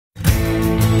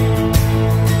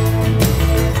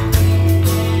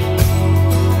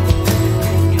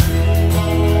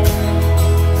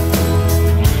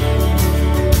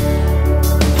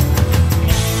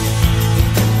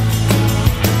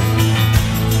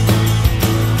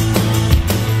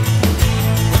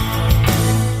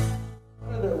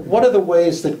what are the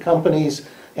ways that companies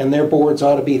and their boards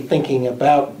ought to be thinking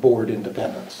about board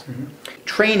independence?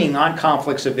 Training on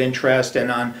conflicts of interest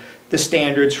and on the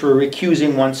standards for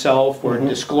recusing oneself or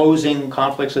disclosing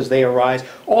conflicts as they arise.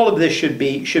 All of this should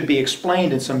be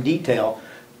explained in some detail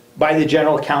by the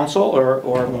general counsel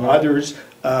or others,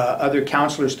 other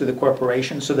counselors to the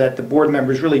corporation, so that the board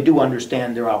members really do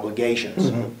understand their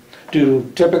obligations.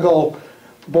 Do typical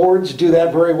boards do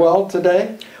that very well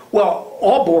today? Well,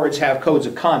 all boards have codes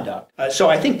of conduct, so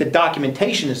I think the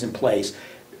documentation is in place.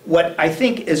 What I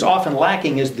think is often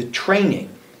lacking is the training,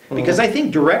 because I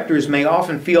think directors may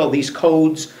often feel these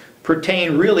codes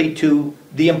pertain really to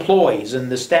the employees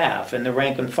and the staff and the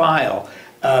rank and file,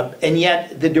 and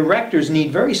yet the directors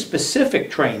need very specific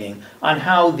training on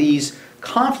how these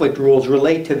conflict rules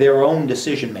relate to their own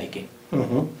decision making.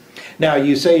 Now,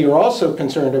 you say you're also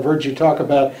concerned, I've heard you talk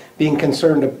about being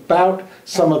concerned about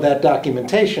some of that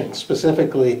documentation,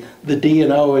 specifically the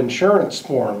D&O insurance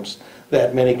forms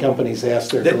that many companies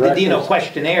ask their directors. The D&O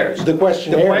questionnaires. The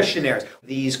questionnaires. The questionnaires.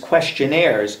 These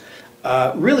questionnaires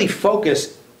really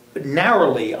focus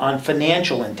narrowly on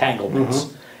financial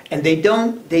entanglements, and they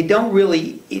don't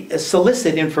really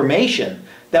solicit information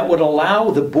that would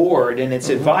allow the board and its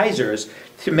advisors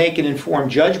to make an informed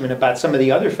judgment about some of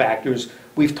the other factors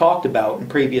we've talked about in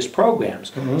previous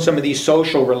programs. Some of these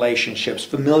social relationships,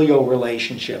 familial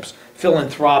relationships,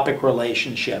 philanthropic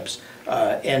relationships,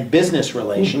 and business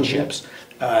relationships.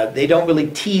 They don't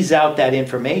really tease out that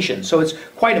information. So it's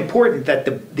quite important that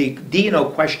the D&O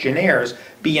questionnaires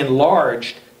be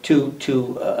enlarged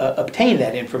to obtain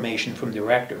that information from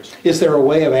directors. Is there a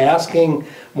way of asking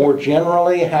more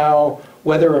generally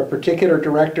whether a particular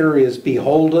director is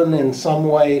beholden in some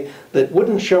way that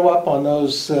wouldn't show up on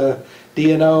those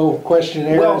D&O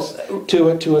questionnaires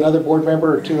to another board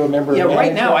member or to a member of management?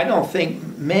 Right now I don't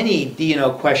think many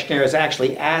D&O questionnaires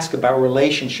actually ask about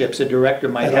relationships a director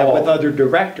might have with other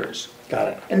directors. Got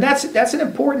it. And that's an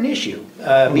important issue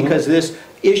because this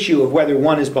issue of whether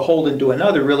one is beholden to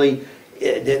another really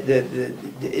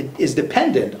is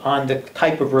dependent on the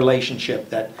type of relationship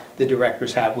that the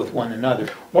directors have with one another.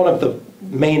 One of the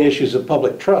main issues of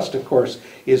public trust, of course,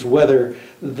 is whether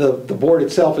the board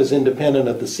itself is independent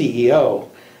of the CEO.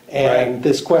 And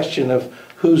this question of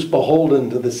who's beholden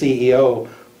to the CEO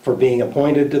for being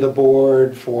appointed to the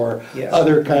board, for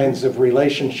other kinds of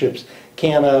relationships.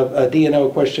 Can a D&O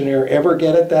questionnaire ever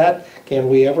get at that? Can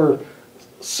we ever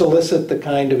solicit the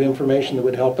kind of information that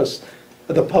would help us,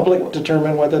 the public,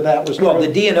 determine whether that was true? Well,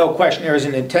 the D&O questionnaire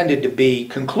isn't intended to be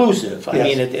conclusive. I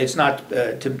mean, it's not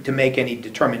to make any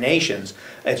determinations.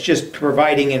 It's just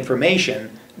providing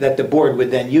information that the board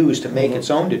would then use to make its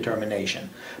own determination.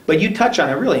 But you touch on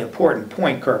a really important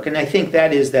point, Kirk, and I think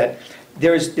that is that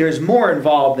there's more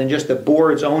involved than just the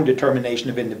board's own determination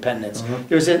of independence.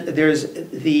 There's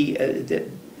the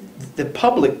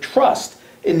public trust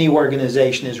in the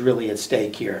organization is really at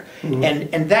stake here,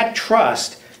 and that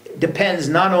trust depends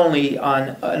not only on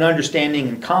an understanding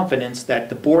and confidence that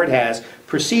the board has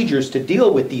procedures to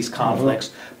deal with these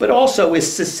conflicts, but also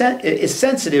is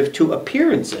sensitive to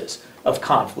appearances of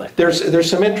conflict. There's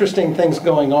some interesting things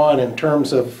going on in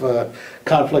terms of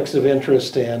conflicts of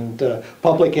interest and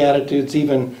public attitudes,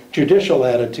 even judicial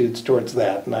attitudes towards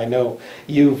that. And I know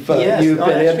you've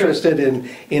been interested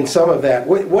in some of that.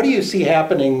 What do you see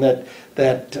happening that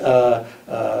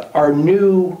are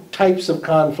new types of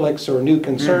conflicts or new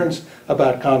concerns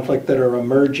about conflict that are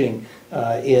emerging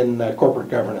in corporate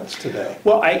governance today?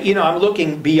 Well, I'm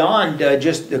looking beyond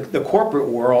just the corporate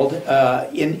world,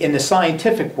 in the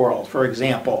scientific world, for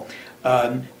example.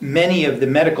 Many of the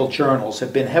medical journals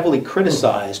have been heavily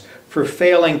criticized for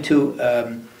failing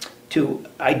to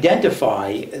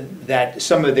identify that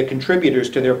some of the contributors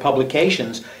to their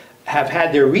publications have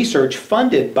had their research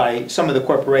funded by some of the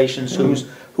corporations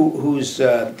whose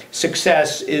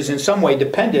success is in some way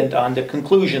dependent on the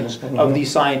conclusions of these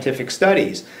scientific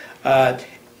studies.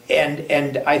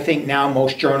 And I think now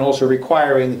most journals are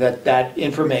requiring that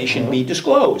information be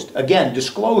disclosed. Again,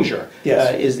 disclosure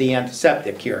is the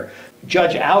antiseptic here.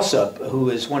 Judge Alsop, who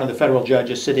is one of the federal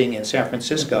judges sitting in San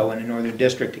Francisco in the Northern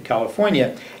District of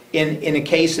California, in a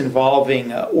case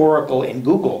involving Oracle and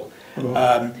Google,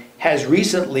 has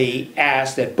recently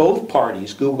asked that both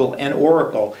parties, Google and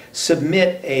Oracle,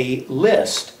 submit a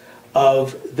list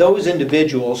of those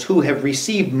individuals who have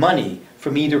received money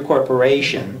from either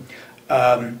corporation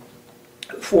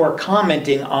for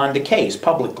commenting on the case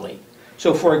publicly.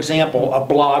 So, for example, a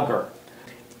blogger.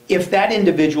 If that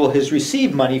individual has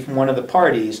received money from one of the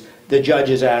parties, the judge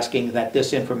is asking that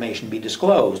this information be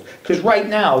disclosed. Because right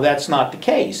now, that's not the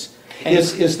case.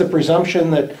 Is the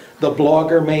presumption that the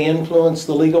blogger may influence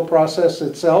the legal process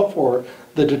itself or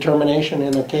the determination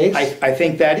in a case? I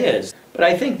think that is. But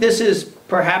I think this is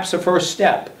perhaps a first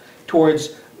step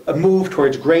towards a move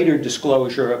towards greater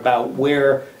disclosure about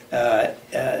where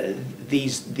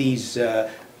these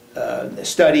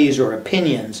studies or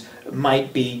opinions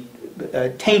might be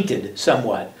tainted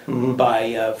somewhat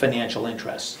by financial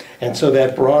interests. And so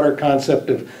that broader concept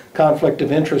of conflict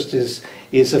of interest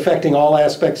is affecting all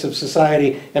aspects of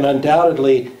society, and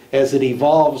undoubtedly, as it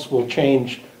evolves, will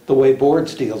change the way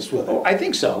boards deals with it. Oh, I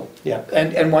think so. Yeah.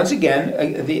 And once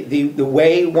again, the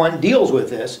way one deals with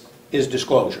this is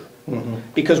disclosure.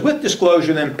 Because with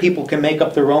disclosure, then people can make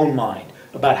up their own mind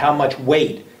about how much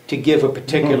weight to give a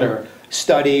particular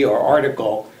study or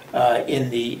article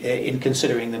in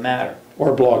considering the matter.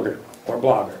 Or blogger. Or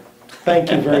blogger.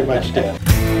 Thank you very much,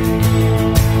 Dan.